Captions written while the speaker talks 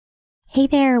Hey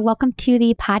there, welcome to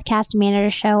the Podcast Manager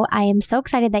Show. I am so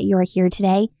excited that you are here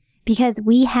today because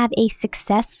we have a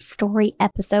success story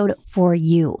episode for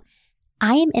you.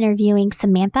 I am interviewing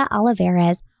Samantha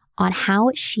Olivares on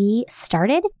how she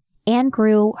started and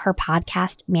grew her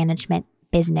podcast management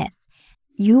business.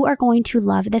 You are going to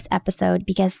love this episode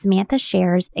because Samantha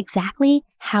shares exactly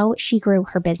how she grew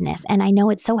her business. And I know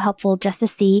it's so helpful just to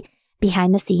see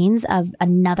behind the scenes of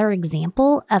another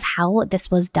example of how this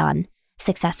was done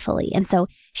successfully. And so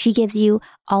she gives you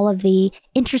all of the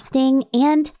interesting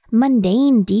and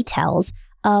mundane details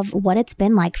of what it's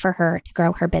been like for her to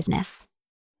grow her business.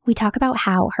 We talk about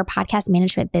how her podcast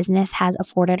management business has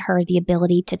afforded her the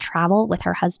ability to travel with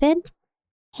her husband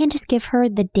and just give her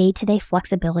the day-to-day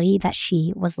flexibility that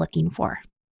she was looking for.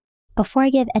 Before I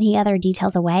give any other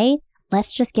details away,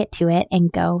 let's just get to it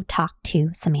and go talk to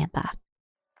Samantha.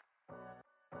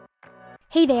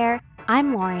 Hey there,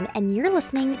 I'm Lauren, and you're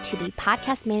listening to the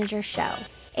Podcast Manager Show,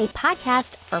 a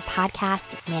podcast for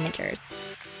podcast managers.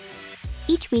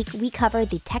 Each week, we cover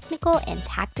the technical and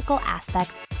tactical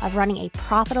aspects of running a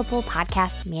profitable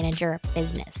podcast manager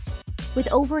business. With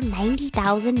over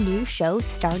 90,000 new shows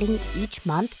starting each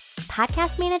month,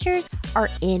 podcast managers are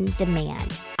in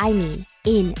demand. I mean,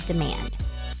 in demand.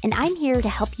 And I'm here to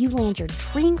help you land your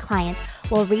dream clients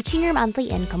while reaching your monthly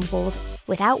income goals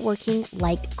without working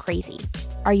like crazy.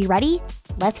 Are you ready?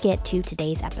 Let's get to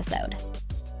today's episode.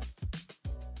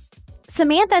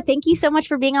 Samantha, thank you so much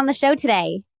for being on the show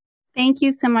today. Thank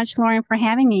you so much, Lauren, for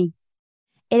having me.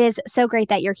 It is so great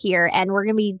that you're here, and we're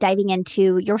going to be diving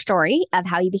into your story of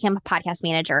how you became a podcast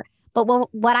manager. But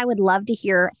what I would love to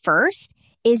hear first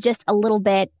is just a little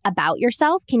bit about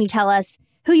yourself. Can you tell us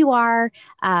who you are,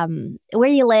 where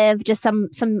you live, just some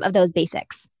of those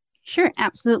basics? Sure,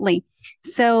 absolutely.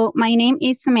 So my name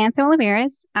is Samantha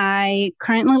Olivares. I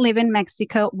currently live in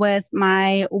Mexico with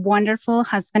my wonderful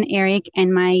husband, Eric,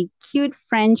 and my cute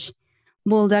French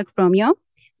bulldog, Romeo.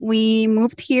 We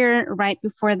moved here right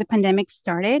before the pandemic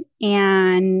started.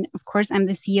 And of course, I'm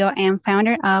the CEO and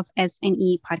founder of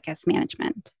S&E Podcast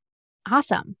Management.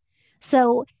 Awesome.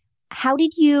 So how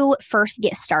did you first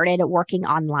get started working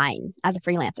online as a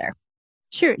freelancer?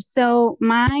 Sure. So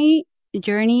my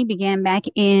journey began back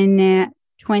in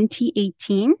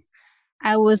 2018.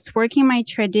 I was working my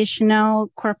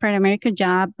traditional corporate America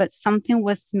job, but something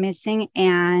was missing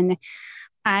and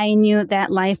I knew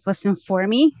that life wasn't for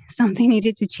me. Something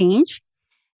needed to change.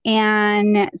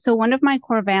 And so one of my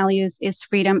core values is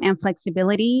freedom and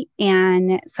flexibility.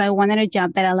 And so I wanted a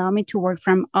job that allowed me to work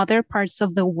from other parts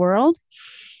of the world.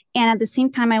 And at the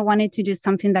same time, I wanted to do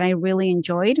something that I really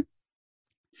enjoyed.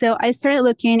 So I started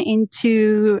looking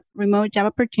into remote job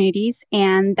opportunities,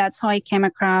 and that's how I came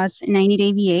across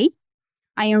 90-Day VA.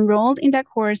 I enrolled in that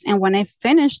course, and when I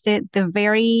finished it, the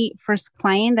very first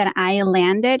client that I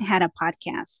landed had a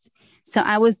podcast. So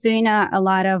I was doing a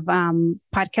lot of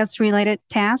podcast-related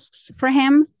tasks for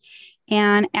him.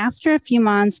 And after a few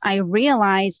months, I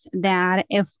realized that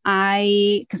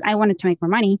because I wanted to make more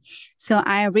money, so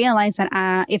I realized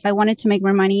that if I wanted to make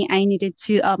more money, I needed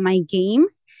to up my game.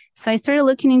 So I started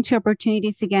looking into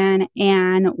opportunities again.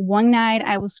 And one night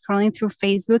I was scrolling through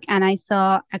Facebook and I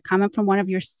saw a comment from one of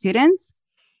your students.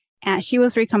 She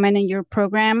was recommending your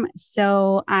program.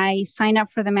 So I signed up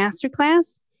for the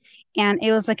masterclass and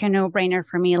it was like a no-brainer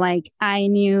for me. Like I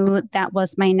knew that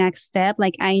was my next step.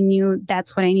 Like I knew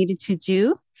that's what I needed to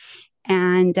do.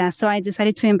 And so I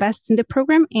decided to invest in the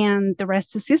program and the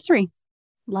rest is history.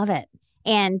 Love it.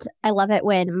 And I love it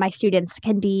when my students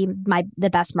can be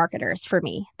the best marketers for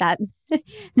me. That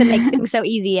makes things so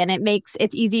easy, and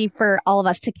it's easy for all of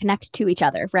us to connect to each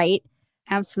other, right?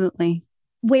 Absolutely.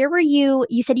 Where were you?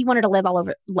 You said you wanted to live all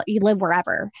over. You live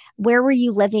wherever. Where were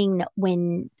you living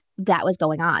when that was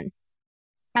going on?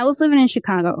 I was living in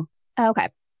Chicago. Oh, okay.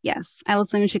 Yes, I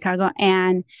was living in Chicago,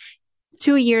 and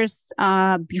 2 years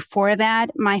before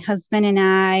that, my husband and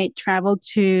I traveled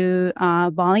to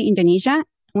Bali, Indonesia.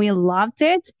 We loved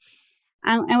it.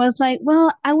 I was like,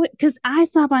 well, because I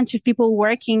saw a bunch of people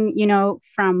working,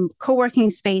 from co-working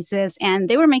spaces and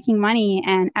they were making money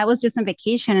and I was just on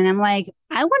vacation. And I'm like,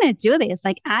 I want to do this.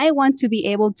 Like, I want to be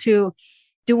able to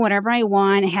do whatever I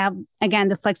want, have, again,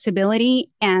 the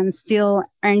flexibility and still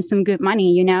earn some good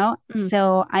money,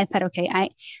 So I thought, okay,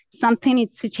 something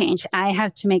needs to change. I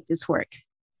have to make this work.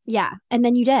 Yeah. And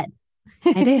then you did.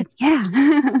 I did.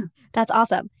 Yeah. That's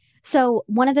awesome. So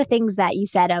one of the things that you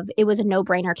said it was a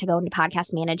no-brainer to go into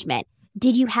podcast management.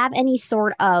 Did you have any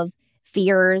sort of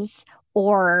fears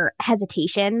or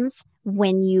hesitations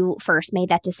when you first made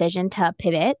that decision to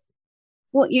pivot?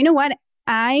 Well, you know what?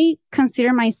 I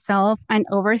consider myself an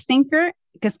overthinker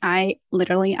because I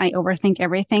overthink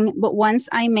everything. But once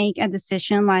I make a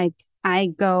decision, like I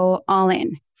go all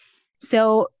in.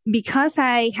 So because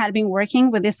I had been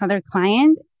working with this other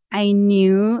client, I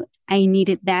knew I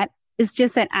needed that. It's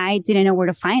just that I didn't know where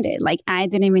to find it. Like I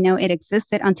didn't even know it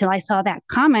existed until I saw that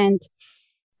comment.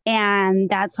 And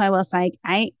that's why I was like,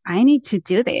 I need to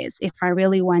do this if I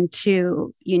really want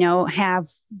to, have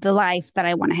the life that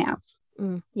I want to have.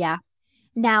 Yeah.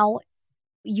 Now,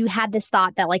 you had this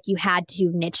thought that like you had to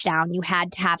niche down, you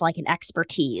had to have like an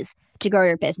expertise to grow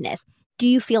your business. Do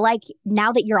you feel like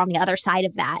now that you're on the other side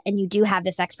of that and you do have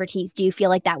this expertise, do you feel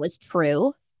like that was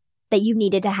true? That you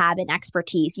needed to have an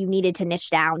expertise, you needed to niche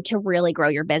down to really grow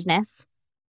your business?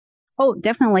 Oh,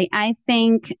 definitely. I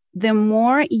think the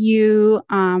more you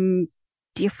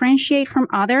differentiate from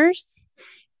others,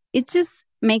 it just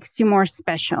makes you more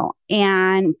special,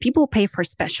 and people pay for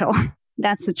special.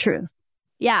 That's the truth.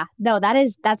 Yeah, no,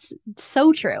 that's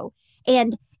so true.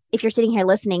 And if you're sitting here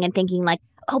listening and thinking like,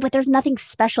 oh, but there's nothing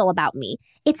special about me.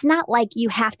 It's not like you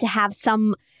have to have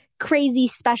some crazy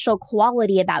special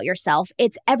quality about yourself.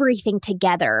 It's everything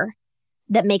together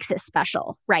that makes it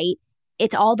special, right?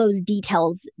 It's all those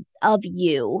details of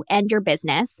you and your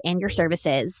business and your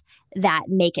services that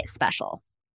make it special.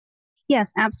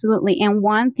 Yes, absolutely. And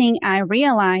one thing I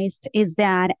realized is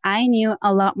that I knew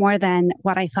a lot more than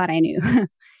what I thought I knew,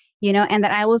 and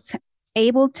that I was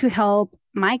able to help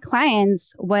my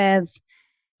clients with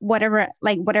whatever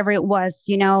it was,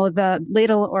 the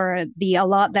little or the a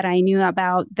lot that I knew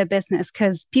about the business,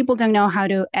 because people don't know how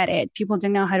to edit. People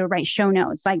don't know how to write show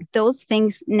notes. Like those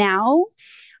things now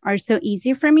are so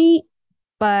easy for me.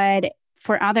 But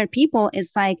for other people,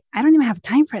 it's like, I don't even have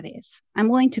time for this. I'm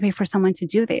willing to pay for someone to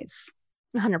do this.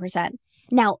 100%.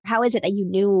 Now, how is it that you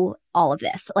knew all of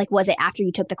this? Like, was it after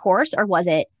you took the course or was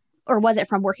it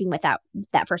from working with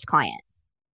that first client?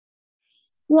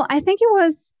 Well, I think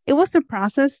it was a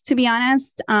process, to be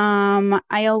honest.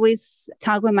 I always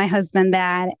talk with my husband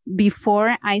that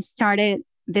before I started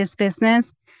this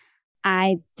business,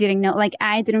 I didn't know, like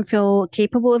I didn't feel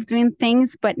capable of doing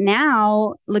things. But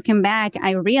now looking back,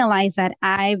 I realize that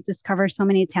I've discovered so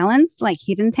many talents, like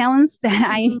hidden talents that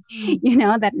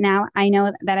that now I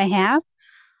know that I have.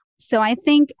 So I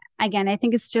think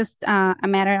it's just a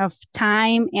matter of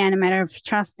time and a matter of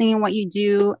trusting in what you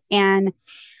do. And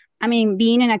I mean,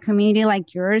 being in a community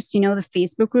like yours, the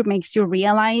Facebook group makes you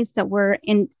realize that we're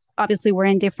in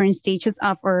different stages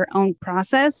of our own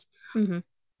process. Mm-hmm.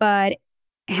 But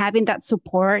having that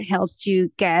support helps you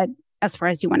get as far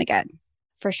as you want to get.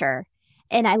 For sure.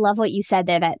 And I love what you said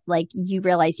there, that like you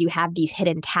realize you have these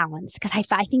hidden talents. Because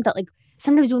I think that like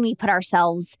sometimes when we put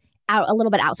ourselves out a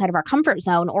little bit outside of our comfort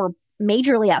zone or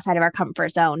majorly outside of our comfort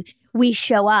zone, we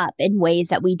show up in ways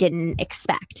that we didn't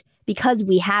expect because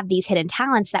we have these hidden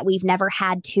talents that we've never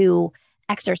had to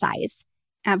exercise.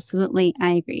 Absolutely.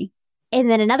 I agree. And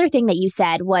then another thing that you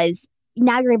said was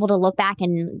now you're able to look back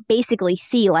and basically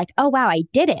see like, oh, wow, I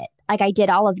did it. Like I did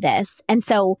all of this. And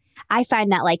so I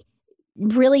find that like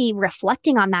really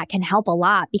reflecting on that can help a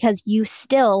lot because you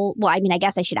still, well, I mean, I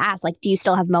guess I should ask, like, do you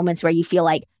still have moments where you feel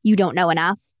like you don't know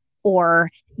enough or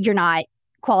you're not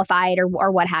qualified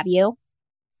or what have you?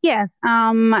 Yes.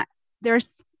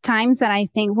 There's times that I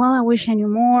think, well, I wish I knew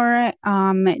more,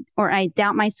 or I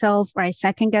doubt myself or I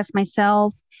second guess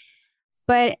myself.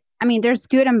 But I mean, there's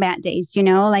good and bad days,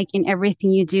 like in everything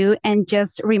you do. And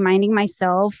just reminding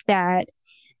myself that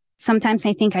sometimes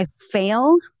I think I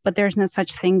fail, but there's no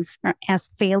such things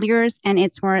as failures. And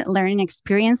it's more learning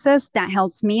experiences that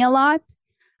helps me a lot.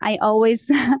 I always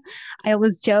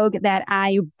joke that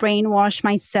I brainwash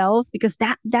myself because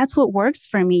that's what works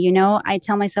for me. I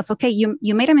tell myself, okay, you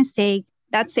made a mistake.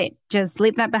 That's it. Just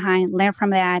leave that behind, learn from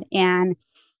that. And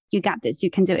you got this. You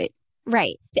can do it.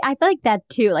 Right. I feel like that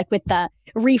too, like with the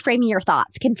reframing your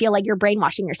thoughts can feel like you're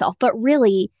brainwashing yourself, but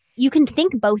really you can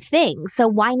think both things. So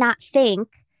why not think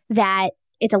that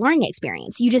it's a learning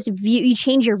experience? You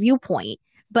change your viewpoint.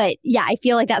 But yeah, I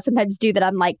feel like that sometimes do that.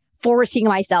 I'm like forcing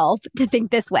myself to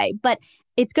think this way, but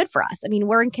it's good for us. I mean,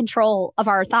 we're in control of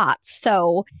our thoughts.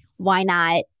 So why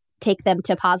not take them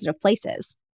to positive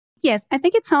places? Yes, I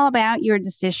think it's all about your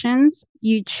decisions.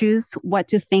 You choose what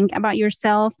to think about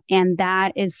yourself. And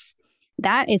that is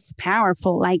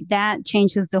powerful. Like that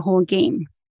changes the whole game.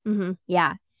 Mm-hmm.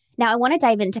 Yeah. Now I want to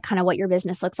dive into kind of what your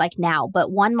business looks like now,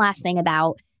 but one last thing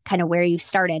about kind of where you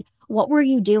started. What were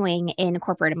you doing in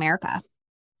corporate America?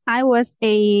 I was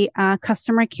a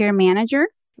customer care manager.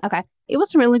 Okay. It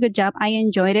was a really good job. I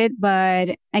enjoyed it,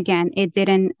 but again, it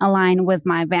didn't align with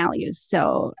my values.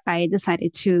 So I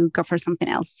decided to go for something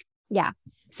else. Yeah.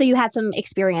 So you had some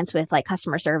experience with like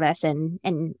customer service and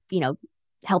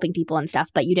helping people and stuff,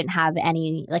 but you didn't have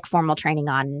any like formal training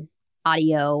on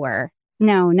audio or.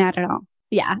 No, not at all.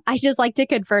 Yeah, I just like to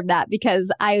confirm that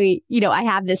because I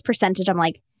have this percentage. I'm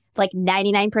like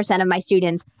 99% of my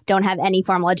students don't have any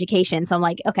formal education. So I'm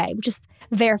like, okay, just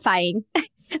verifying,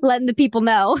 letting the people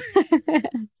know.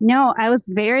 No, I was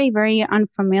very, very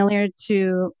unfamiliar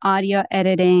to audio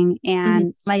editing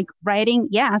and like writing.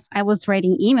 Yes, I was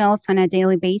writing emails on a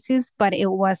daily basis, but it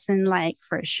wasn't like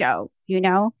for a show,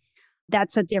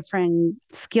 That's a different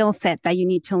skill set that you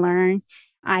need to learn.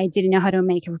 I didn't know how to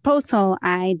make a proposal.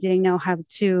 I didn't know how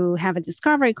to have a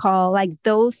discovery call. Like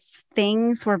those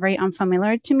things were very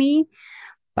unfamiliar to me,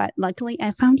 but luckily I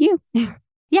found you.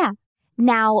 Yeah.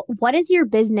 Now, what does your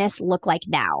business look like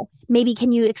now? Maybe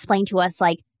can you explain to us,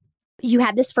 like, you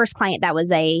had this first client that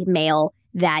was a male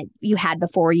that you had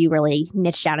before you really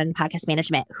niched down in podcast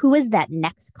management. Who is that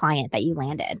next client that you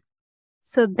landed?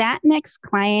 So that next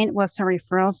client was a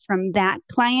referral from that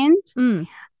client.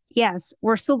 Yes,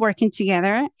 we're still working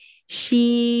together.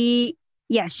 She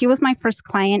was my first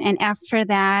client. And after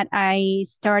that, I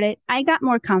got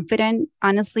more confident,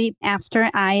 honestly,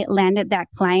 after I landed that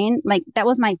client. Like that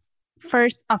was my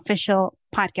first official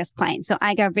podcast client. So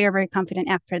I got very, very confident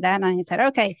after that. And I thought,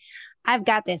 okay, I've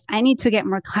got this. I need to get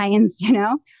more clients,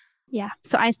 Yeah.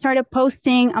 So I started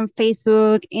posting on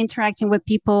Facebook, interacting with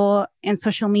people in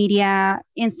social media,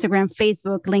 Instagram,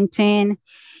 Facebook, LinkedIn.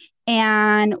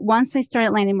 And once I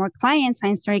started landing more clients,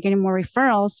 I started getting more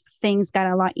referrals. Things got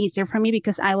a lot easier for me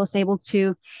because I was able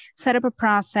to set up a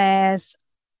process,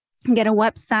 get a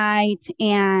website,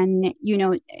 and,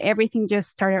 everything just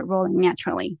started rolling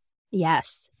naturally.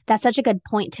 Yes. That's such a good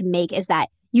point to make, is that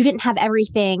you didn't have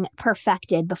everything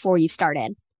perfected before you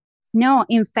started. No,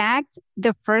 in fact,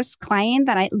 this first client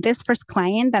that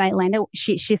I landed,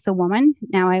 she's a woman.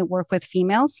 Now I work with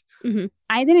females.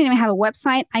 I didn't even have a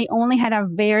website. I only had a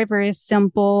very, very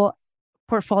simple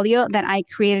portfolio that I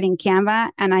created in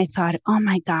Canva. And I thought, oh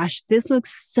my gosh, this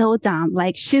looks so dumb.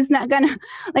 Like she's not gonna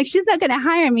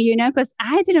hire me, because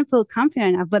I didn't feel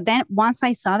confident enough. But then once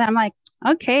I saw that, I'm like,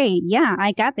 okay, yeah,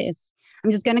 I got this. I'm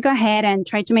just going to go ahead and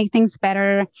try to make things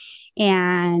better.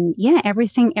 And yeah,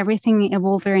 everything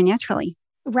evolved very naturally.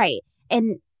 Right.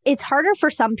 And it's harder for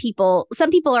some people.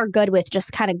 Some people are good with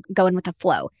just kind of going with the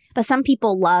flow, but some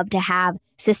people love to have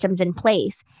systems in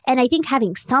place. And I think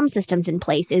having some systems in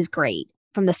place is great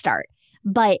from the start,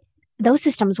 but those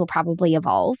systems will probably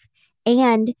evolve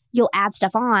and you'll add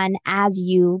stuff on as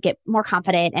you get more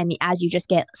confident and as you just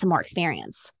get some more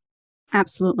experience.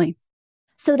 Absolutely.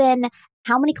 So then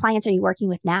how many clients are you working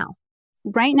with now?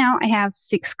 Right now, I have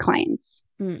 6 clients.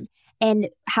 And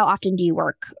how often do you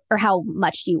work, or how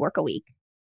much do you work a week?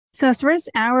 So as far as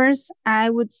hours, I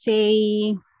would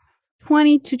say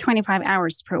 20 to 25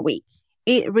 hours per week.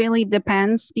 It really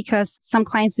depends because some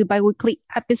clients do biweekly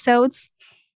episodes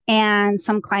and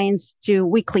some clients do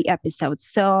weekly episodes.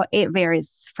 So it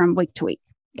varies from week to week.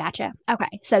 Gotcha.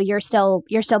 Okay. So you're still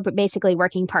basically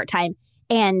working part-time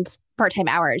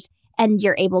hours, and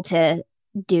you're able to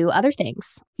do other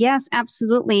things. Yes,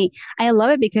 absolutely. I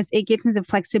love it because it gives me the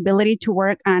flexibility to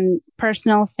work on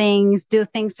personal things, do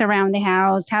things around the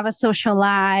house, have a social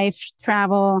life,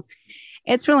 travel.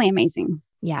 It's really amazing.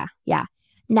 Yeah. Yeah.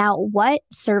 Now, what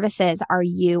services are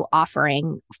you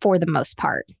offering for the most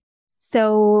part?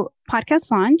 So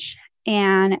podcast launch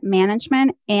and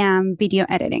management and video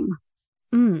editing.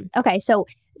 Okay. So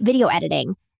video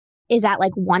editing, is that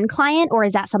like one client, or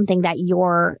is that something that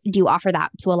do you offer that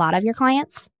to a lot of your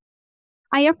clients?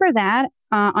 I offer that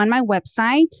on my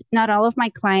website. Not all of my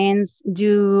clients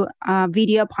do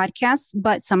video podcasts,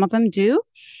 but some of them do.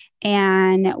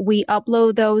 And we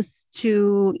upload those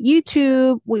to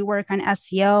YouTube. We work on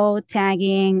SEO,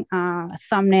 tagging,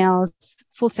 thumbnails,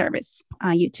 full service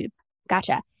YouTube.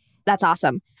 Gotcha. That's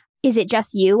awesome. Is it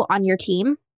just you on your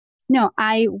team? No,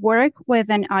 I work with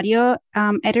an audio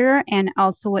editor and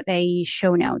also with a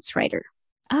show notes writer.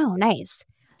 Oh, nice.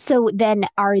 So then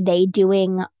are they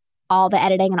doing all the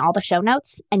editing and all the show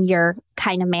notes, and you're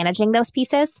kind of managing those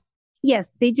pieces?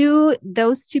 Yes, they do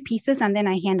those 2 pieces and then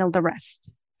I handle the rest.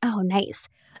 Oh, nice.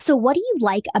 So what do you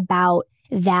like about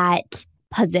that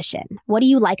position? What do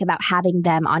you like about having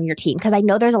them on your team? Because I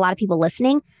know there's a lot of people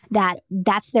listening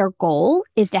that's their goal,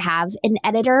 is to have an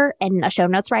editor and a show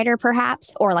notes writer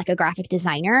perhaps, or like a graphic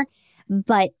designer,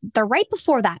 but they're right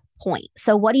before that point.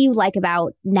 So what do you like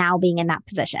about now being in that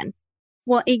position?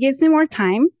 Well, it gives me more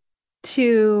time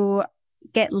to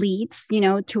get leads,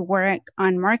 to work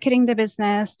on marketing the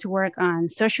business, to work on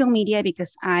social media,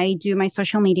 because I do my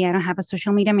social media. I don't have a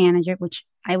social media manager, which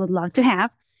I would love to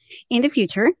have in the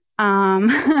future.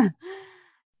 And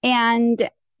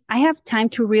I have time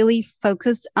to really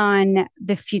focus on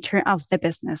the future of the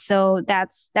business. So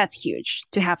that's huge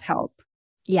to have help.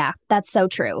 Yeah, that's so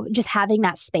true. Just having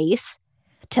that space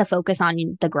to focus on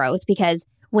the growth, because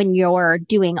when you're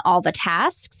doing all the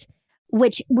tasks,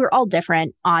 which we're all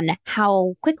different on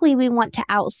how quickly we want to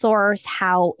outsource,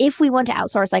 if we want to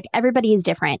outsource, like everybody is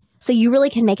different. So you really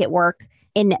can make it work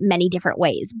in many different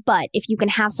ways. But if you can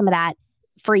have some of that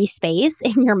free space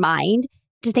in your mind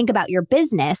to think about your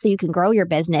business so you can grow your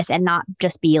business and not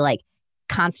just be like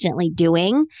constantly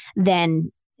doing,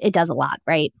 then it does a lot,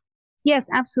 right? Yes,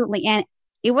 absolutely. And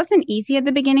it wasn't easy at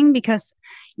the beginning because,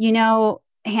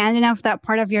 handing off that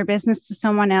part of your business to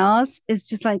someone else is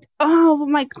just like, oh,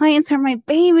 my clients are my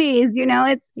babies.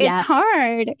 It's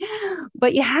hard,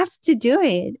 but you have to do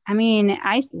it. I mean,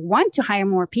 I want to hire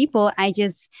more people.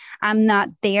 I'm not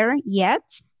there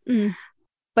yet,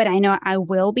 but I know I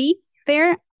will be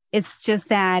there. It's just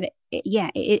that,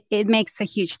 it makes a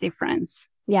huge difference.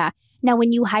 Yeah. Now,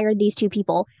 when you hired these two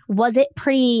people, was it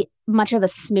pretty much of a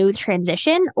smooth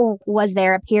transition, or was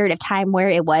there a period of time where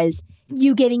it was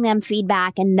you giving them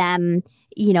feedback and them,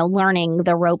 learning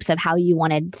the ropes of how you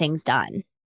wanted things done?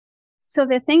 So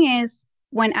the thing is,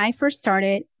 when I first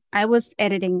started, I was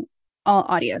editing all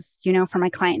audios, for my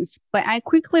clients, but I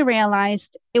quickly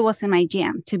realized it wasn't my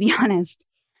jam, to be honest.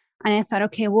 And I thought,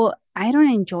 okay, well, I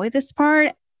don't enjoy this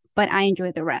part, but I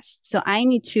enjoy the rest. So I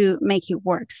need to make it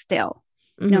work still,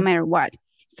 no matter what.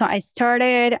 So I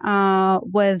started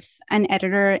with an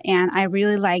editor and I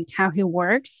really liked how he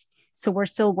works. So we're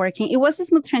still working. It was a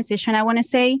smooth transition, I want to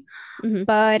say,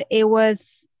 but it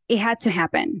had to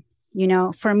happen.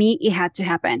 For me, it had to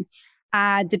happen.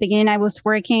 At the beginning, I was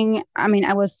writing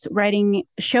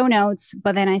show notes,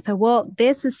 but then I thought, well,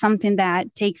 this is something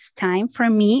that takes time for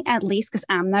me, at least, because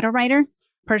I'm not a writer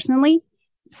personally.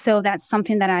 So that's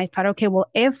something that I thought, okay, well,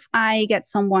 if I get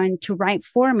someone to write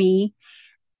for me,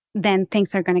 then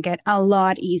things are going to get a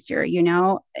lot easier,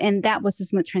 and that was a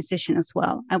smooth transition as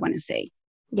well, I want to say.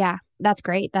 Yeah, that's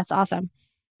great. That's awesome.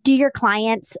 Do your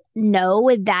clients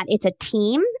know that it's a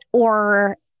team,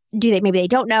 or maybe they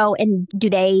don't know, and do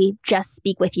they just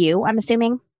speak with you, I'm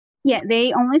assuming? Yeah,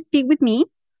 they only speak with me.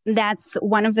 That's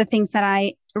one of the things that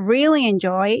I really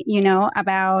enjoy,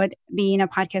 about being a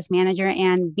podcast manager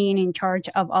and being in charge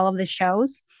of all of the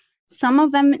shows. Some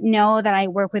of them know that I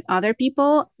work with other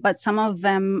people, but some of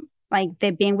them,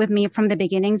 they've been with me from the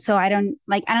beginning. So I don't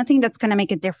think that's going to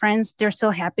make a difference. They're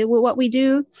so happy with what we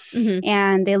do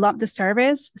and they love the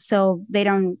service. So they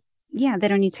don't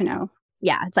need to know.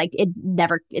 Yeah. It's like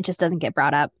it just doesn't get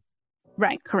brought up.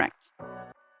 Right. Correct.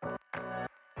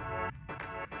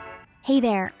 Hey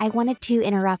there. I wanted to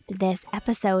interrupt this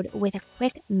episode with a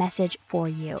quick message for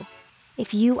you.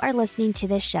 If you are listening to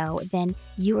this show, then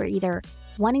you are either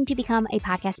wanting to become a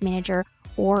podcast manager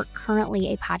or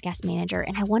currently a podcast manager.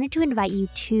 And I wanted to invite you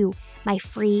to my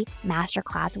free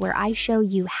masterclass where I show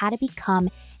you how to become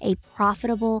a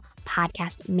profitable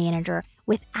podcast manager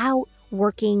without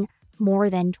working more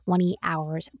than 20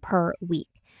 hours per week.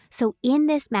 So in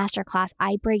this masterclass,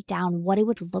 I break down what it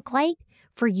would look like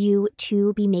for you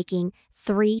to be making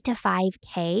 $3,000 to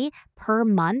 $5,000 per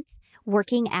month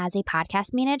working as a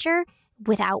podcast manager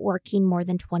without working more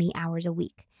than 20 hours a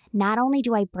week. Not only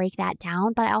do I break that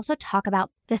down, but I also talk about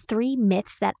the 3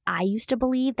 myths that I used to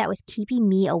believe that was keeping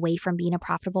me away from being a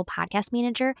profitable podcast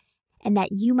manager and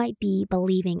that you might be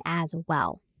believing as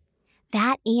well.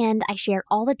 That, and I share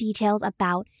all the details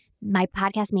about my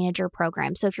podcast manager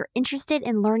program. So if you're interested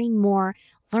in learning more,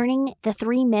 learning the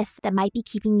 3 myths that might be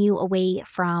keeping you away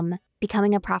from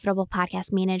becoming a profitable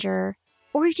podcast manager,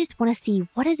 or you just want to see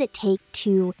what does it take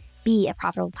to be a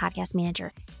profitable podcast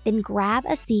manager, then grab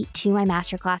a seat to my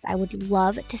masterclass. I would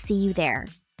love to see you there.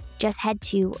 Just head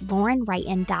to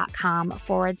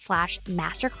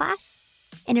laurenwrighton.com/masterclass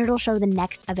and it'll show the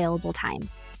next available time.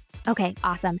 Okay,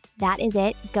 awesome. That is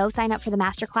it. Go sign up for the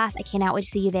masterclass. I cannot wait to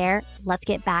see you there. Let's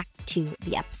get back to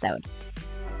the episode.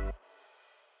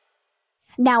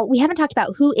 Now, we haven't talked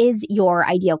about who is your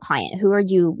ideal client. Who are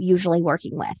you usually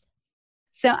working with?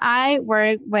 So I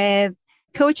work with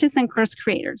coaches and course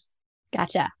creators.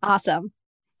 Gotcha. Awesome.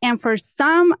 And for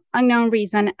some unknown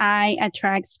reason, I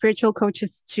attract spiritual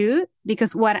coaches too,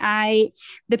 because the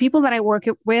people that I work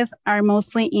with are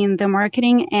mostly in the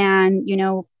marketing and,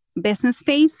 business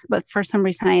space. But for some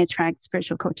reason, I attract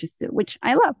spiritual coaches too, which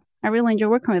I love. I really enjoy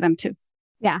working with them too.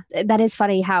 Yeah, that is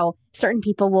funny how certain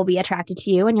people will be attracted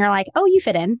to you and you're like, oh, you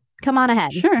fit in. Come on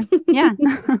ahead. Sure. Yeah.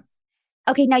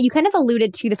 Okay. Now you kind of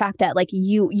alluded to the fact that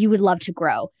you would love to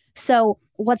grow. So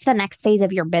what's the next phase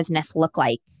of your business look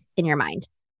like in your mind?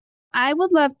 I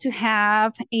would love to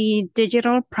have a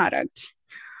digital product.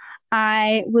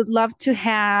 I would love to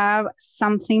have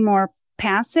something more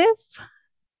passive,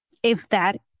 if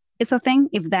that is a thing,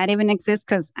 if that even exists,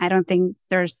 because I don't think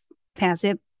there's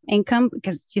passive income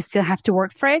because you still have to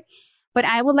work for it. But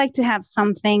I would like to have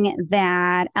something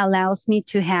that allows me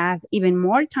to have even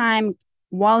more time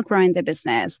while growing the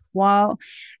business, while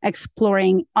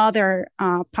exploring other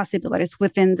possibilities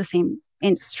within the same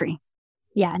industry.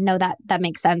 Yeah, no, that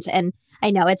makes sense. And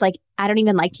I know it's like, I don't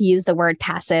even like to use the word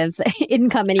passive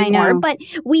income I anymore, know. but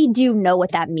we do know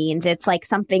what that means. It's like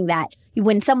something that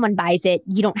when someone buys it,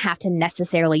 you don't have to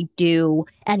necessarily do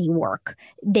any work.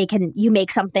 You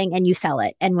make something and you sell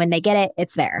it. And when they get it,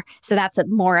 it's there. So that's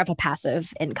more of a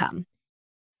passive income.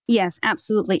 Yes,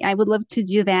 absolutely. I would love to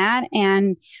do that.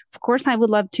 And of course, I would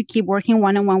love to keep working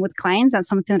one-on-one with clients. That's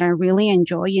something that I really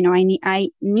enjoy. I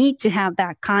need to have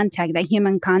that contact, that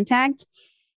human contact.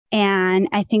 And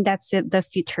I think that's the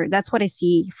future. That's what I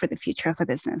see for the future of the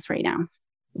business right now.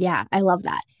 Yeah, I love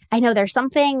that. I know there's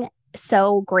something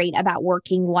so great about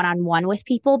working one-on-one with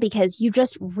people because you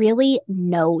just really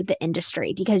know the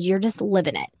industry because you're just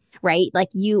living it, right? Like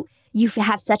you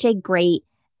have such a great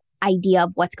idea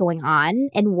of what's going on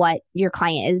and what your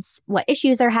client is, what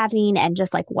issues they're having, and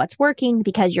just like what's working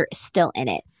because you're still in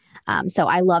it. So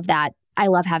I love that. I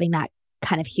love having that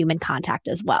kind of human contact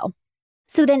as well.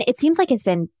 So then it seems like it's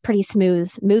been pretty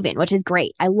smooth moving, which is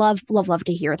great. I love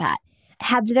to hear that.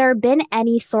 Have there been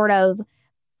any sort of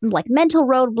like mental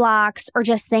roadblocks or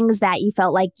just things that you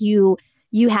felt like you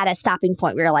had a stopping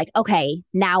point where you're like, okay,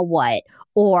 now what?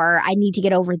 Or I need to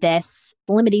get over this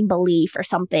limiting belief or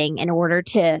something in order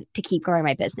to keep growing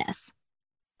my business?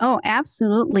 Oh,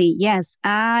 absolutely. Yes.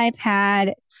 I've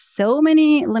had so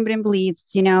many limiting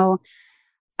beliefs,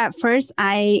 at first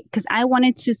because I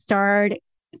wanted to start,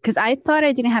 because I thought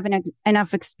I didn't have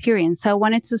enough experience. So I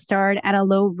wanted to start at a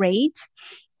low rate.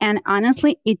 And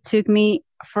honestly, it took me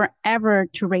forever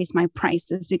to raise my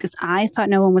prices because I thought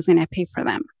no one was going to pay for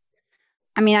them.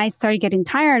 I mean, I started getting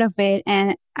tired of it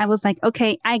and I was like,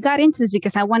 okay, I got into this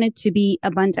because I wanted to be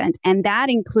abundant. And that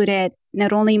included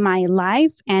not only my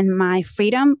life and my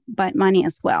freedom, but money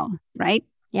as well. Right.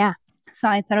 Yeah. So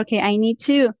I thought, okay, I need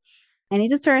to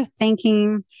start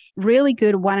thinking really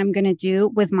good what I'm going to do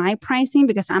with my pricing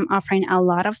because I'm offering a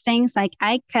lot of things. Like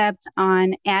I kept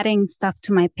on adding stuff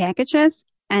to my packages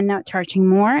and not charging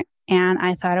more. And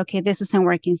I thought, okay, this isn't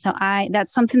working. So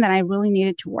that's something that I really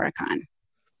needed to work on.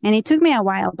 And it took me a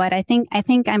while, but I think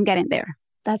I'm getting there.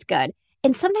 That's good.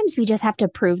 And sometimes we just have to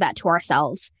prove that to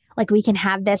ourselves. Like we can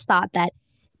have this thought that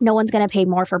no one's going to pay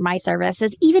more for my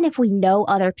services. Even if we know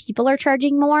other people are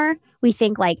charging more, we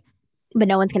think like, but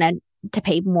no one's going to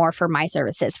pay more for my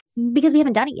services because we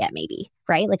haven't done it yet, maybe,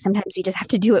 right? Like sometimes we just have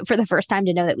to do it for the first time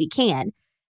to know that we can.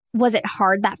 Was it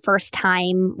hard that first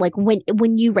time? Like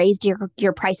when you raised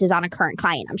your prices on a current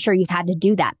client, I'm sure you've had to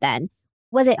do that then.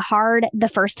 Was it hard the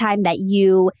first time that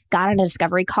you got on a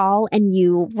discovery call and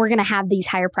you were going to have these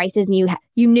higher prices and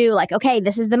you knew like, okay,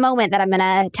 this is the moment that I'm going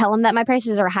to tell them that my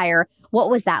prices are higher. What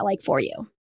was that like for you?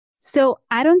 So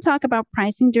I don't talk about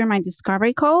pricing during my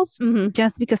discovery calls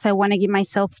just because I want to give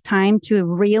myself time to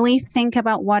really think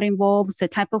about what involves the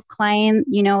type of client,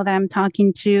 that I'm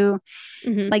talking to.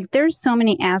 Like there's so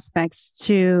many aspects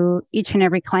to each and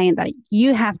every client that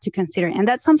you have to consider. And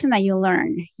that's something that you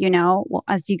learn,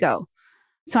 as you go.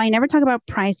 So I never talk about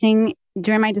pricing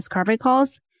during my discovery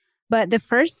calls. But the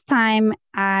first time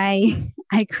I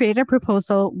created a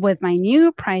proposal with my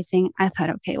new pricing, I thought,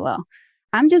 okay, well,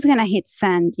 I'm just going to hit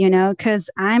send, because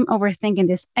I'm overthinking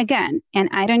this again. And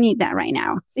I don't need that right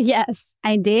now. Yes,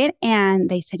 I did. And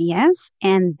they said yes.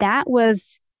 And that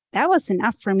was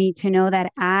enough for me to know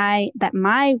that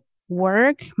my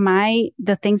work,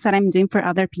 the things that I'm doing for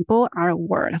other people are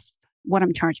worth what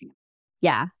I'm charging.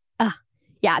 Yeah.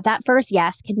 Yeah. That first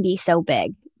yes can be so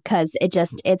big because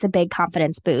it's a big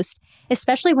confidence boost,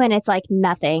 especially when it's like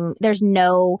nothing. There's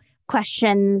no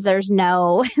questions. There's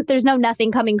no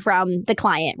nothing coming from the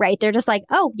client, right? They're just like,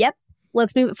 oh, yep,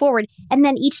 let's move it forward. And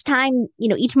then each time,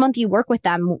 each month you work with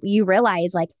them, you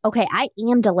realize like, okay, I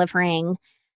am delivering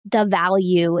the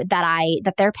value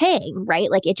that they're paying,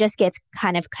 right? Like it just gets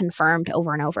kind of confirmed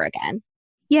over and over again.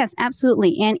 Yes,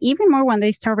 absolutely. And even more when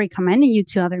they start recommending you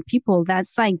to other people,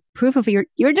 that's like proof of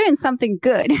you're doing something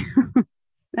good.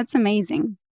 That's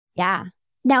amazing. Yeah.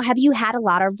 Now, have you had a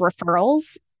lot of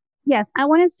referrals? Yes, I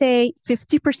want to say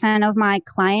 50% of my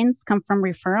clients come from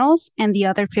referrals and the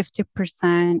other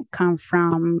 50% come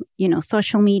from,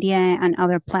 social media and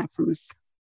other platforms.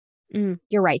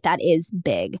 You're right. That is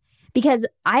big because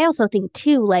I also think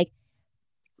too, like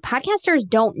podcasters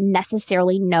don't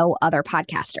necessarily know other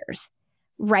podcasters,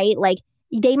 right? Like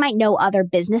they might know other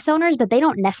business owners, but they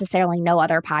don't necessarily know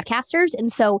other podcasters.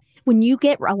 And so when you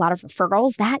get a lot of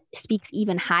referrals, that speaks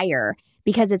even higher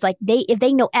because it's like if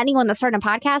they know anyone that's starting a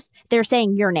podcast, they're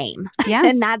saying your name.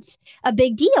 Yes. And that's a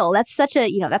big deal. That's such a,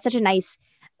 that's such a nice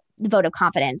vote of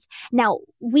confidence. Now,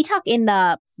 we talk in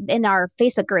our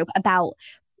Facebook group about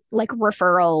like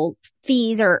referral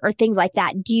fees or things like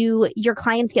that. Do your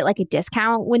clients get like a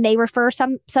discount when they refer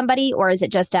somebody, or is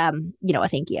it just a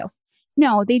thank you?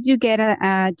 No, they do get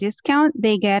a discount.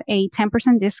 They get a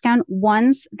 10% discount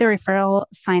once the referral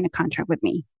sign a contract with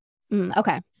me.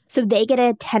 Okay. So they get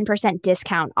a 10%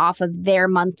 discount off of their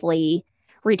monthly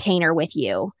retainer with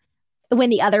you when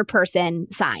the other person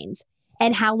signs.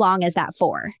 And how long is that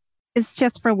for? It's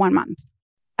just for 1 month.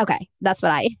 Okay. That's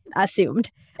what I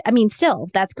assumed. I mean, still,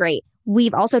 that's great.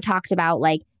 We've also talked about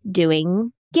like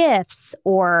doing gifts,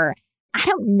 or I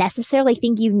don't necessarily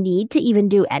think you need to even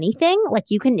do anything. Like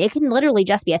it can literally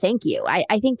just be a thank you.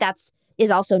 I think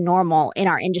is also normal in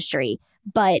our industry,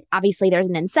 but obviously there's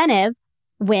an incentive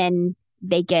when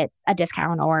they get a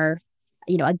discount or,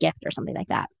 a gift or something like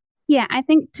that. Yeah, I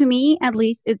think to me, at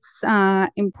least it's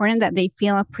important that they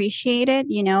feel appreciated,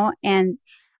 and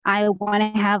I want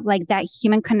to have like that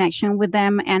human connection with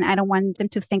them. And I don't want them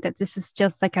to think that this is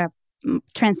just like a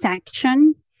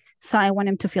transaction. So I want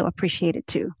them to feel appreciated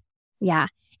too. Yeah.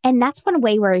 And that's one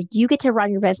way where you get to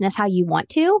run your business how you want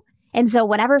to. And so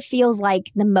whatever feels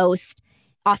like the most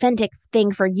authentic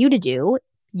thing for you to do,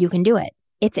 you can do it.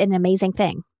 It's an amazing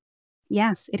thing.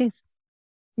 Yes, it is.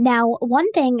 Now,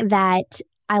 one thing that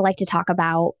I like to talk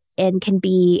about and can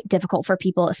be difficult for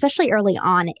people, especially early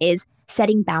on, is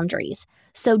setting boundaries.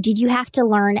 So did you have to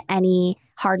learn any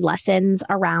hard lessons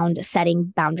around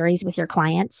setting boundaries with your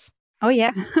clients? Oh,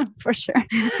 yeah, for sure.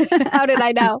 How did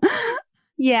I know?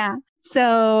 Yeah.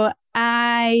 So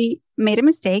I made a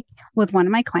mistake with one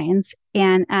of my clients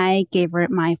and I gave her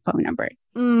my phone number.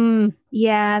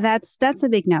 Yeah, that's a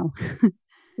big no.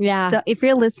 Yeah. So if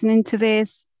you're listening to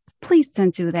this, please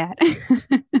don't do that.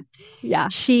 Yeah.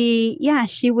 She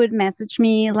would message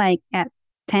me like at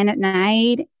 10 at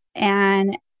night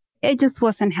and it just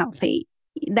wasn't healthy.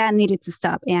 That needed to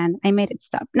stop. And I made it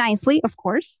stop nicely, of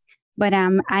course. But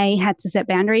I had to set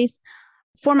boundaries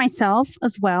for myself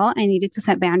as well. I needed to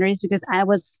set boundaries because I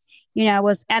was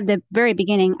at the very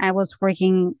beginning, I was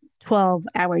working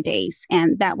 12-hour days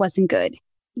and that wasn't good.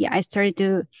 Yeah, I started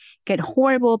to get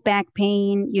horrible back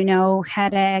pain,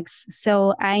 headaches.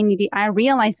 So I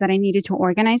realized that I needed to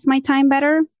organize my time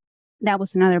better. That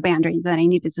was another boundary that I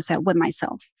needed to set with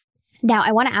myself. Now,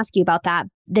 I want to ask you about that.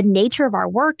 The nature of our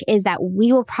work is that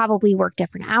we will probably work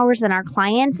different hours than our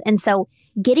clients. And so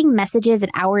getting messages at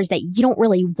hours that you don't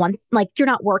really want, like you're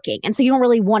not working. And so you don't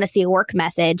really want to see a work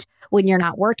message when you're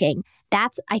not working.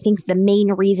 That's, I think, the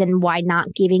main reason why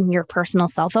not giving your personal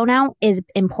cell phone out is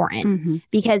important. Mm-hmm.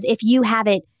 Because if you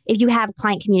have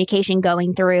client communication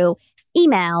going through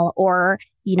email or,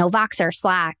 Voxer,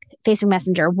 Slack, Facebook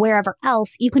Messenger, wherever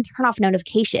else, you can turn off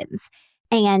notifications.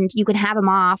 And you can have them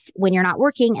off when you're not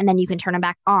working, and then you can turn them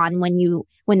back on when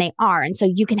they are. And so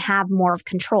you can have more of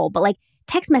control. But like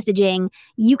text messaging,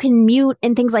 you can mute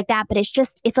and things like that. But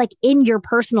it's like in your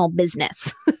personal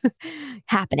business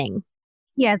happening.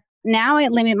 Yes. Now I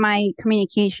limit my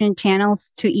communication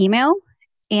channels to email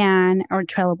or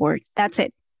Trello board. That's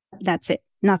it.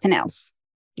 Nothing else.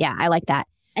 Yeah, I like that.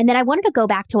 And then I wanted to go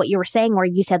back to what you were saying, where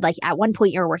you said like at one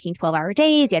point you were working 12-hour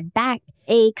days, you had back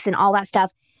aches and all that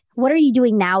stuff. What are you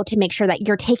doing now to make sure that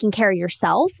you're taking care of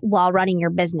yourself while running your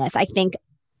business? I think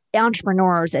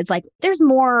entrepreneurs, it's like there's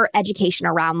more education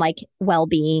around like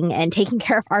well-being and taking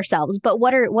care of ourselves. But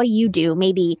what do you do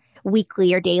maybe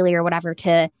weekly or daily or whatever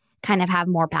to kind of have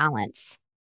more balance?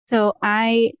 So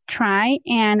I try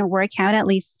and work out at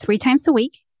least 3 times a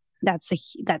week. That's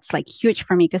like huge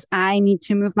for me because I need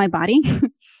to move my body.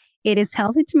 It is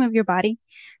healthy to move your body.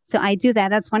 So I do that.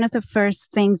 That's one of the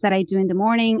first things that I do in the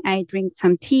morning. I drink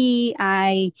some tea.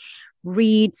 I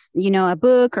read, a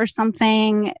book or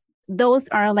something. Those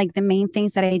are like the main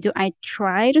things that I do. I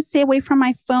try to stay away from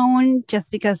my phone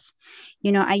just because,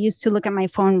 I used to look at my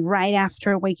phone right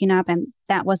after waking up and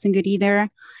that wasn't good either.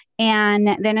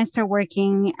 And then I start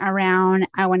working around,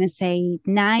 I want to say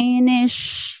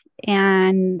 9-ish.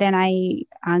 And then I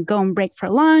go and break for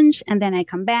lunch and then I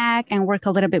come back and work a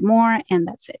little bit more and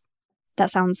that's it. That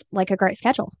sounds like a great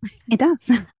schedule. It does.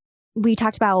 We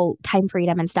talked about time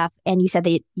freedom and stuff, and you said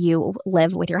that you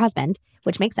live with your husband,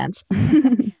 which makes sense.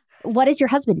 What does your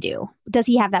husband do? Does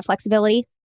he have that flexibility?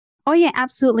 Oh, yeah,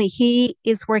 absolutely. He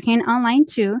is working online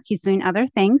too. He's doing other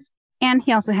things and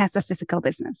he also has a physical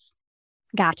business.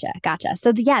 Gotcha.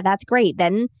 So yeah, that's great.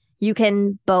 Then you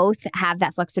can both have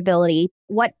that flexibility.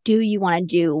 What do you want to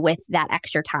do with that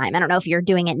extra time? I don't know if you're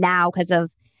doing it now because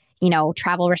of,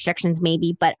 travel restrictions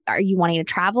maybe, but are you wanting to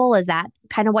travel? Is that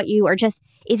kind of what is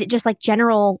it just like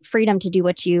general freedom to do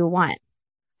what you want?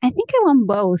 I think I want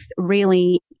both,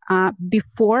 really.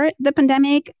 Before the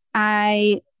pandemic,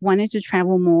 I wanted to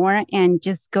travel more and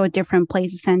just go different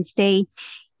places and stay,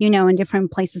 in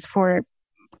different places for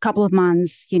a couple of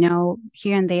months,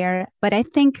 here and there. But I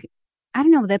think, I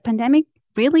don't know, the pandemic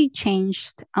really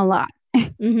changed a lot.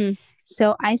 Mm-hmm.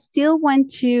 So I still want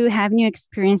to have new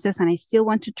experiences and I still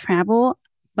want to travel,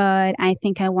 but I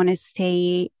think I want to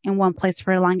stay in one place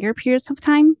for longer periods of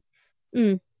time.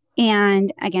 Mm.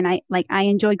 And again, I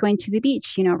enjoy going to the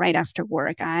beach, right after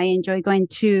work. I enjoy going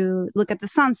to look at the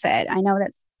sunset. I know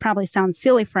that probably sounds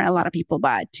silly for a lot of people,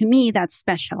 but to me, that's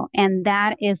special. And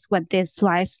that is what this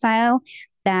lifestyle,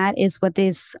 that is what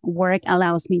this work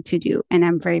allows me to do. And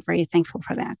I'm very, very thankful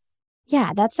for that.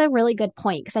 Yeah, that's a really good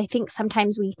point because I think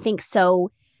sometimes we think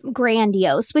so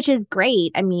grandiose, which is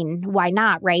great. I mean, why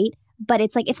not, right? But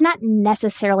it's like, it's not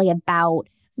necessarily about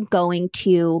going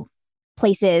to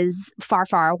places far,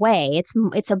 far away.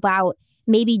 It's about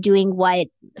maybe doing what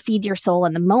feeds your soul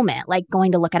in the moment, like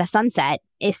going to look at a sunset,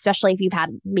 especially if you've had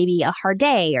maybe a hard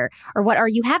day or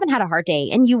you haven't had a hard day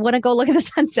and you want to go look at the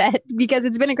sunset because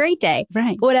it's been a great day.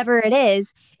 Right. Whatever it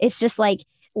is, it's just like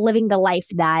living the life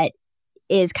that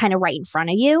is kind of right in front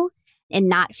of you and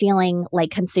not feeling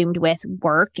like consumed with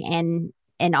work and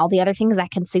all the other things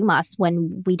that consume us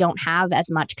when we don't have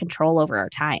as much control over our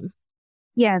time.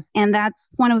 Yes. And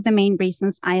that's one of the main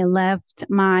reasons I left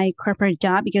my corporate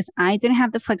job, because I didn't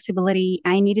have the flexibility.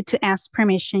 I needed to ask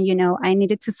permission. I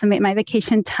needed to submit my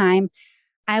vacation time.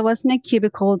 I was in a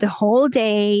cubicle the whole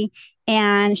day,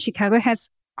 and Chicago has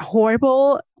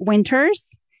horrible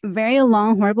winters, very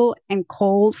long, horrible and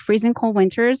cold, freezing cold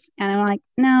winters. And I'm like,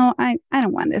 no, I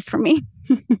don't want this for me.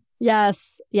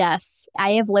 Yes.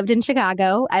 I have lived in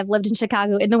Chicago. I've lived in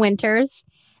Chicago in the winters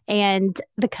and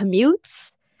the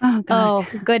commutes. Oh, God.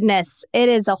 Oh, goodness. It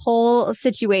is a whole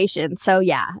situation. So,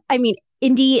 yeah. I mean,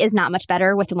 Indy is not much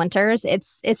better with the winters.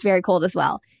 It's very cold as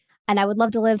well. And I would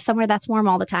love to live somewhere that's warm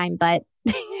all the time, but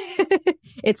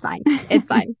it's fine. It's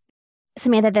fine.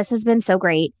 Samantha, this has been so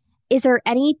great. Is there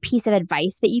any piece of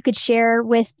advice that you could share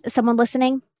with someone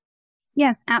listening?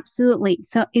 Yes, absolutely.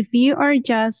 So if you are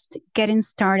just getting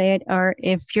started, or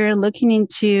if you're looking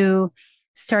into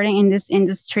starting in this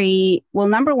industry, well,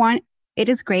 number one, it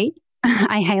is great.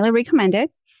 I highly recommend it.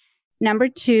 Number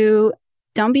two,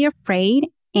 don't be afraid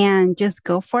and just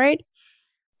go for it.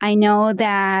 I know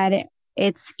that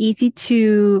it's easy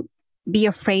to be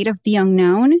afraid of the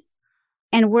unknown,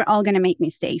 and we're all going to make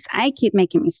mistakes. I keep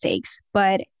making mistakes,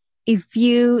 but if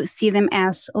you see them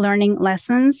as learning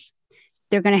lessons,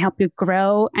 they're going to help you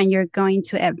grow, and you're going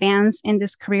to advance in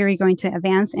this career. You're going to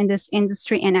advance in this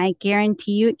industry, and I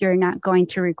guarantee you, you're not going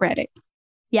to regret it.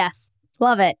 Yes,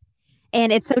 love it.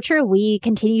 And it's so true. We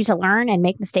continue to learn and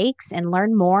make mistakes and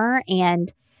learn more. And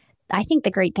I think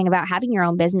the great thing about having your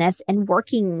own business and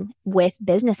working with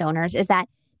business owners is that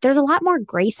there's a lot more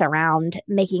grace around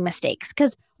making mistakes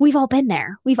because we've all been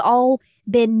there. We've all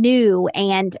been new.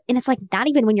 And it's like, not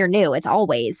even when you're new, it's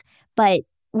always, but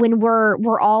when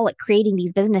we're all creating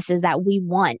these businesses that we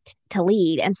want to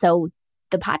lead. And so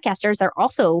the podcasters are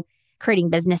also creating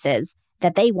businesses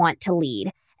that they want to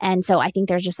lead. And so I think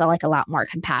there's just a lot more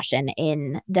compassion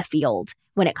in the field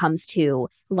when it comes to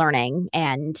learning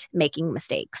and making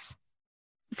mistakes.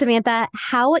 Samantha,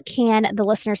 how can the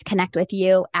listeners connect with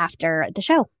you after the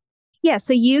show? Yeah,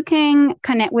 so you can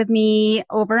connect with me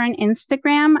over on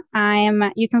Instagram.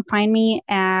 You can find me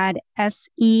at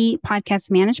SE Podcast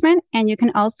Management, and you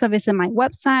can also visit my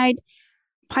website,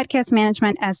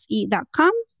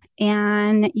 podcastmanagementse.com.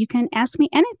 And you can ask me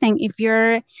anything if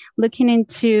you're looking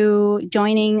into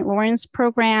joining Lauren's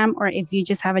program, or if you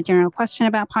just have a general question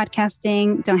about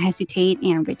podcasting, don't hesitate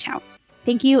and reach out.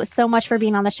 Thank you so much for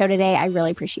being on the show today. I really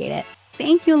appreciate it.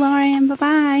 Thank you, Lauren.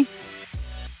 Bye-bye.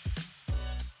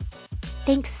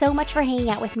 Thanks so much for hanging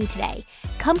out with me today.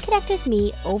 Come connect with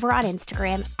me over on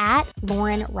Instagram at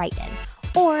Lauren Wrighton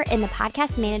or in the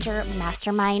Podcast Manager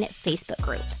Mastermind Facebook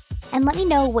group. And let me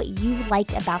know what you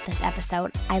liked about this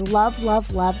episode. I love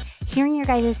hearing your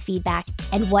guys' feedback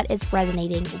and what is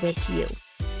resonating with you.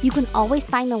 You can always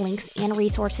find the links and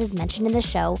resources mentioned in the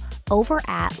show over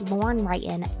at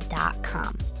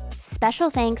laurenwrighton.com. Special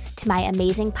thanks to my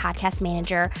amazing podcast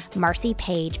manager, Marcy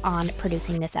Page, on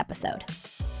producing this episode.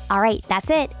 All right, that's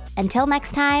it. Until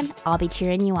next time, I'll be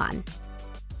cheering you on.